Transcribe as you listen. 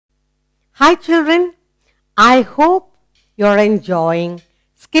Hi children, I hope you're enjoying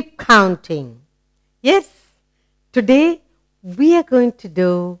skip counting. Yes, today we are going to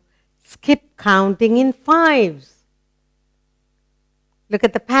do skip counting in fives. Look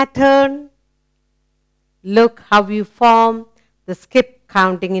at the pattern. Look how you form the skip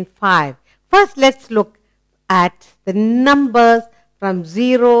counting in five. First, let's look at the numbers from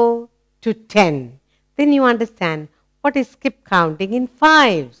 0 to 10. Then you understand what is skip counting in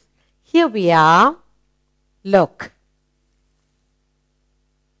fives. Here we are. Look.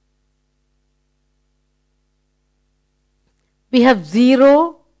 We have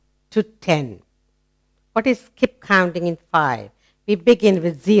 0 to 10. What is skip counting in 5? We begin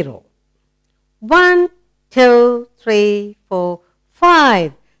with 0. 1, 2, 3, 4,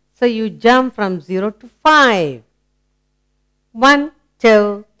 5. So you jump from 0 to 5. 1,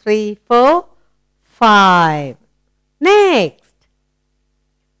 2, 3, 4, 5. Next.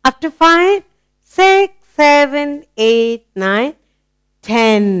 After 5, 6, 7, 8, 9,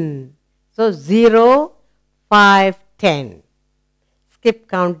 10. So 0, 5, 10. Skip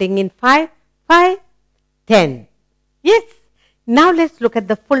counting in 5, 5, 10. Yes. Now let's look at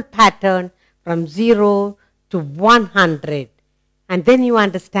the full pattern from 0 to 100. And then you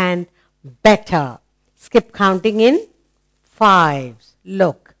understand better. Skip counting in fives.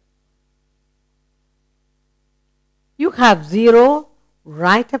 Look. You have 0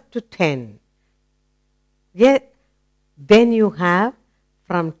 right up to 10. Yet, then you have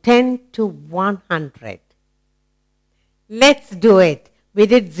from 10 to 100. Let's do it. We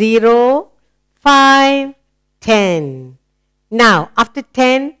did 0, 5, 10. Now, after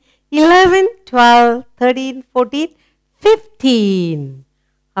 10, 11, 12, 13, 14, 15.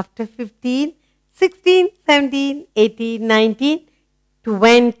 After 15, 16, 17, 18, 19,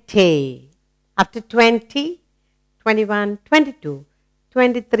 20. After 20, 21, 22,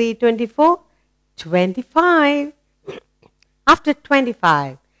 23, 24, 25. After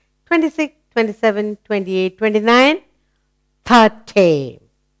 25, 26, 27, 28, 29, 30.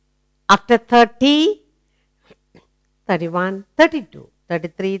 After 30, 31, 32,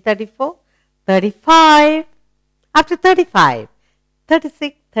 33, 34, 35. After 35,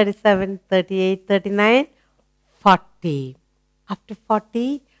 36, 37, 38, 39, 40. After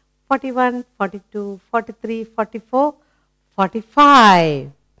 40, 41, 42, 43, 44,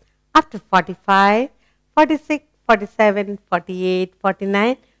 45. After 45, 46, 47, 48,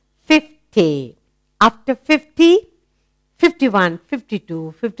 49, 50. After 50, 51,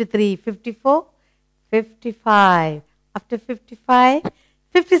 52, 53, 54, 55. After 55,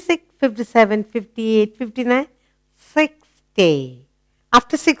 56, 57, 58, 59, 60.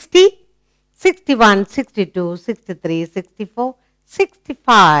 After 60, 61, 62, 63, 64,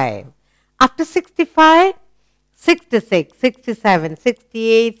 65. After 65, 66, 67,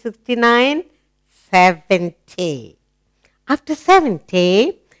 68, 69, 70. After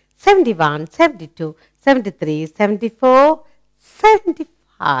 70, 71, 72, 73, 74,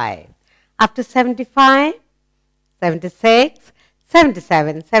 75. After 75, 76,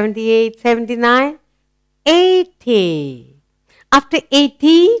 77, 78, 79, 80. After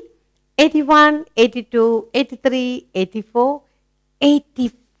 80, 81, 82, 83, 84,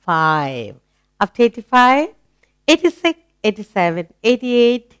 85. After 85, 86, 87,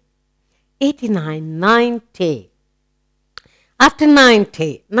 88, 89, 90. After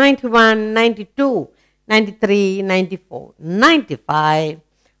 90, 91, 92, 93, 94, 95.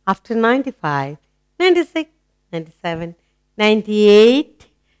 After 95, 96, 97, 98,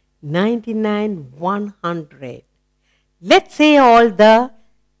 99, 100. Let's say all the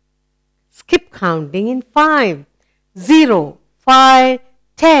skip counting in 5. 0, 5,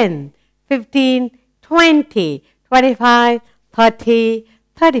 10, 15, 20, 25, 30,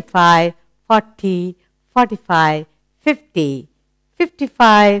 35, 40, 45, 50,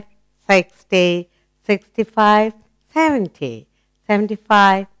 55, 60, 65, 70,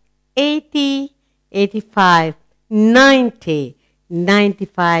 75, 80, 85, 90,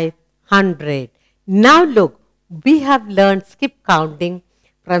 95, 100. Now look, we have learned skip counting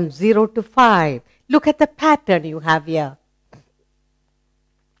from 0 to 5. Look at the pattern you have here.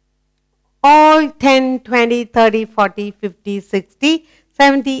 All 10, 20, 30, 40, 50, 60,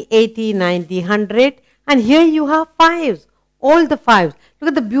 70, 80, 90, 100. And here you have fives. All the fives. Look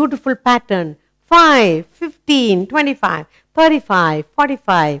at the beautiful pattern. 5, 15, 25, 35,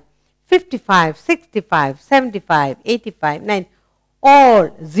 45, 55, 65, 75, 85, 90. All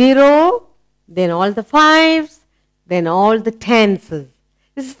 0, then all the fives, then all the tens.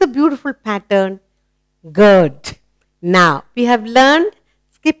 This is the beautiful pattern. Good. Now, we have learned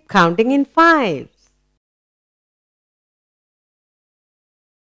skip counting in fives.